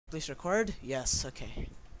Please record. Yes, okay.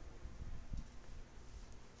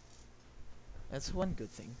 That's one good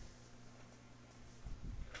thing.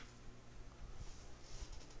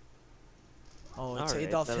 Oh, it's Alright,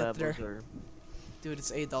 Adolf the Hitler. levels are... Dude,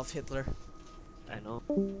 it's Adolf Hitler. I know.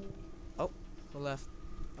 Oh, who left?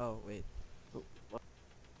 Oh, wait. What?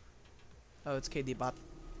 Oh, it's KD Bot.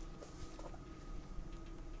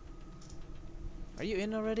 Are you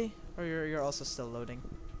in already? Or you're also still loading?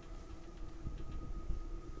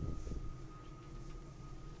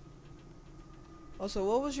 Also,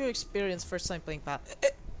 what was your experience first time playing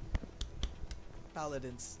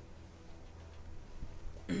Paladins?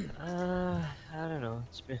 I don't know.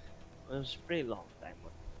 It was a pretty long time.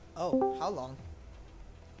 Oh, how long?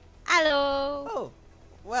 Hello. Oh,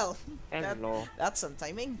 well, Hello. that's some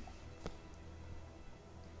timing.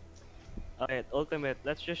 Alright, Ultimate,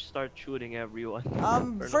 let's just start shooting everyone.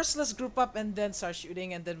 First let's group up and then start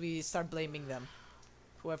shooting, and then we start blaming them.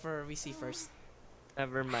 Whoever we see first.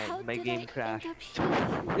 Never mind, my game crashed.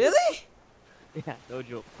 Really? Yeah, no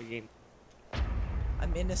joke, my game.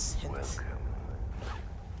 I'm innocent. Welcome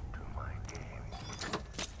to my game.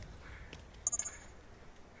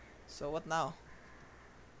 So what now?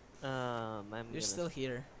 I'm You're still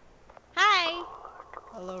here. Hi.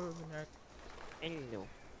 Hello, Ruben. Hello.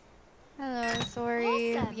 Hello.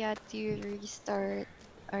 Sorry, Awesome. we had to restart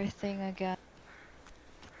our thing again.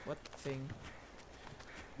 What thing?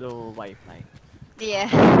 The Wi-Fi. Yeah.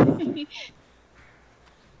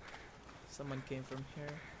 Someone came from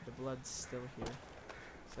here. The blood's still here.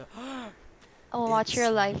 So I'll watch your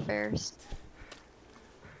It's life first.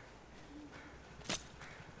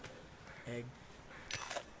 egg.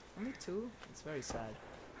 Only two? It's very sad.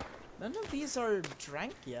 None of these are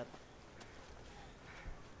drank yet.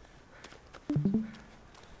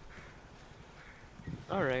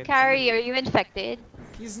 Alright. Carrie, are you infected?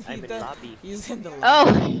 I'm in lobby. He's in the lobby. Oh.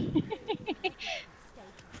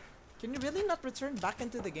 Can you really not return back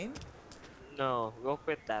into the game? No, go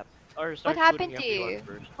quit that. Or What start happened shooting to you? everyone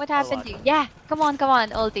first. What Or happened to you? Yeah, come on,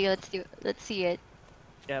 ulti. Let's see it.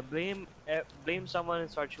 Yeah, blame someone and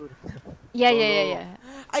start shooting. Yeah.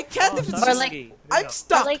 I can't if it's stop Or just like- hacking. I'm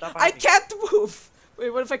stuck. like- Stop I hacking. can't move. Wait,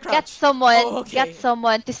 what if I crouch? Get someone. Oh, okay. Get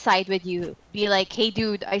someone to side with you. Be like, hey,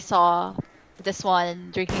 dude, I saw this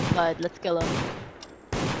one drinking blood. Let's kill him.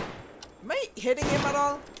 Am I hitting him at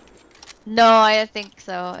all? No, I don't think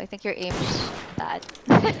so. I think your aim's bad.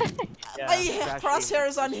 Yeah, My crash crosshair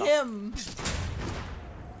is on aim. him.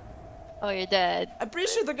 Oh, you're dead. I'm pretty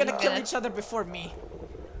sure they're gonna You're kill gonna- each other before me.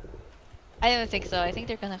 I don't think so. I think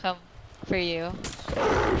they're gonna come for you.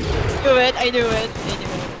 Do it! I knew it! I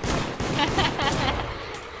knew it.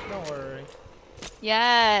 Don't worry.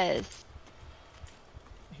 Yes!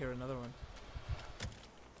 I hear another one.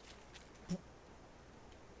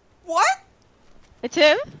 What? It's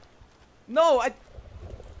him? No, I.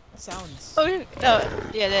 Sounds. Oh, no.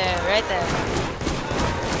 Yeah, there. Right there.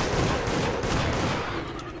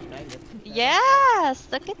 Dang it. Yes!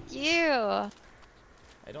 Look at you!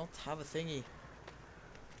 I don't have a thingy.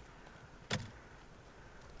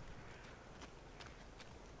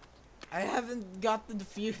 I haven't gotten the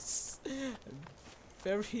fuse. I'm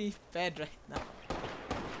very bad right now.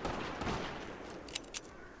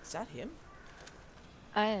 Is that him?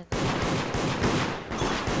 I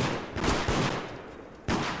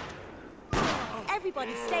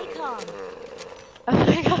Everybody stay calm. Oh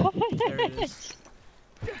my god. There it is.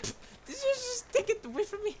 Did you just take it away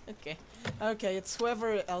from me? Okay. Okay, it's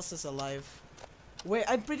whoever else is alive. Wait,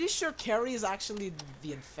 I'm pretty sure Carrie is actually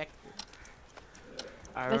the infected.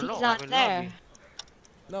 I But don't he's know, not I'm in there. lobby.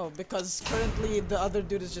 No, because currently the other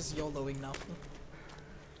dude is just YOLOing now.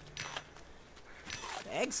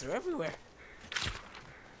 The eggs are everywhere.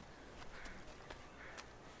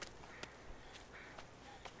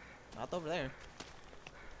 Not over there.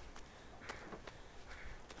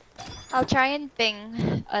 I'll try and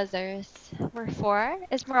ping others. We're 4.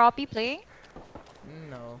 Is Merapi playing?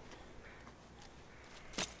 No.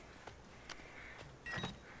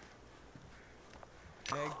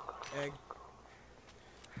 Egg, egg.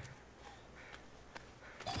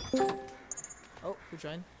 Oh, who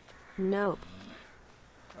joined? No.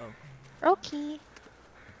 Oh. Okay.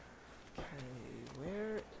 Okay,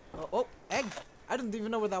 where? Oh, oh, egg! I didn't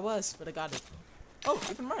even know where that was, but I got it. Oh,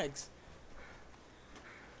 even more eggs.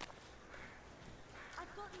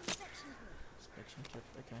 I've got the infection kit. Inspection kit,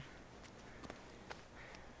 okay.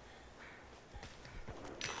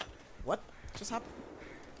 What just happened?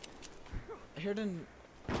 I heard an.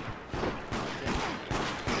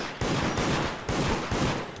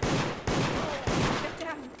 Get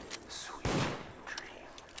down. Sweet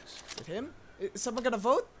dreams. Is it him? Is someone gonna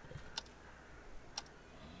vote?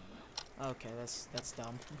 Okay, that's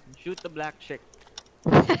dumb. Shoot the black chick.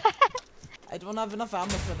 I don't have enough ammo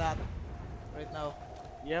for that right now.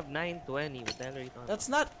 You have 920 with Henry on. That's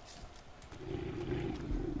not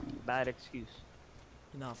Bad excuse.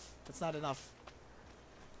 enough. That's not enough.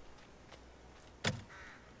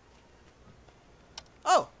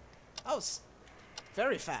 Oh! That was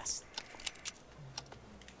very fast.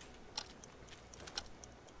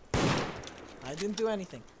 I didn't do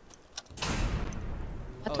anything.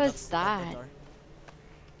 What Oh, was that's the that? door.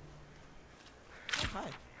 Oh, hi.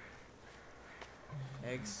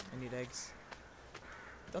 Eggs. I need eggs.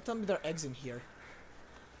 Don't tell me there are eggs in here.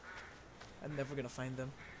 I'm never gonna find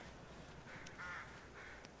them.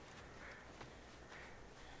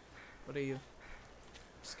 What are you?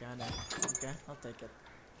 Scanner. Okay, I'll take it.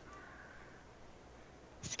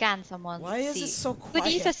 Scan someone. Why is see. it so Who do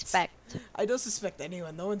you quiet? suspect? I don't suspect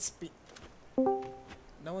anyone. No one's speaking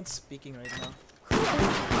right now.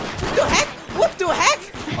 What the heck? What the heck?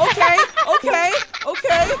 Okay, okay,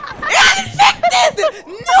 okay. I'm infected!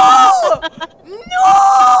 No!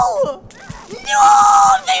 No! No!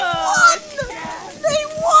 They won! They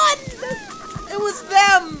won! It was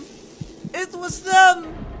them! It was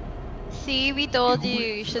them! See, we told you.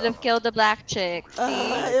 You should have killed the black chick.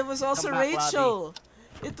 See? It was also Come back, Rachel.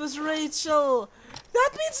 It was Rachel. That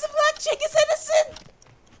means the black chick is innocent.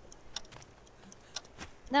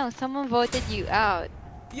 No, someone voted you out.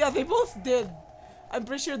 Yeah, they both did. I'm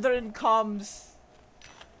pretty sure they're in comms.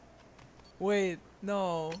 Wait,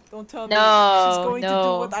 no. Don't tell me she's No, going to do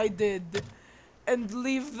no. what I did and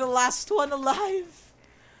leave the last one alive.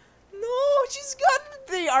 No, she's gone.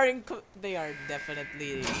 They are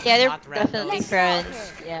definitely Yeah, they're not definitely randos.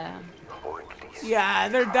 friends. Yeah. Yeah,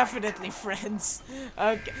 they're definitely friends.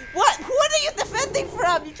 Okay. What are you defending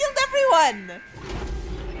from? You killed everyone!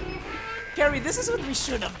 Carrie, this is what we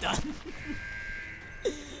should have done.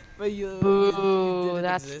 But you Ooh, didn't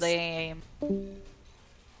that's exist. lame.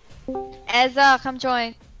 Ezra, come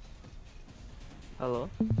join. Hello?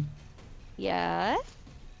 Yes?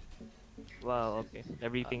 Wow, okay.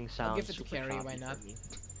 Everything sounds I'll give it to super Carrie, choppy why for not? me.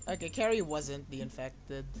 Okay, Carrie wasn't the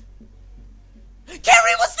infected.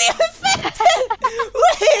 Carrie was the infected!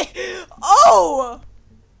 Wait! Oh!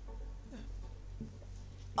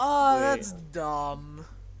 Oh, Wait. that's dumb.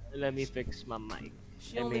 Let me fix my mic.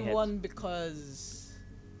 She Let me only hit- won because...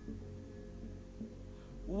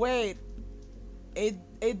 Wait.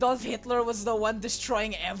 Adolf Hitler was the one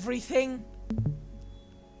destroying everything?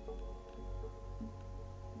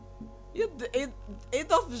 Yeah,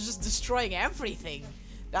 Adolf was just destroying everything.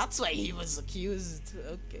 That's why he was accused.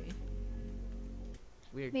 Okay.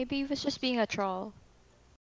 Weird. Maybe he was just being a troll.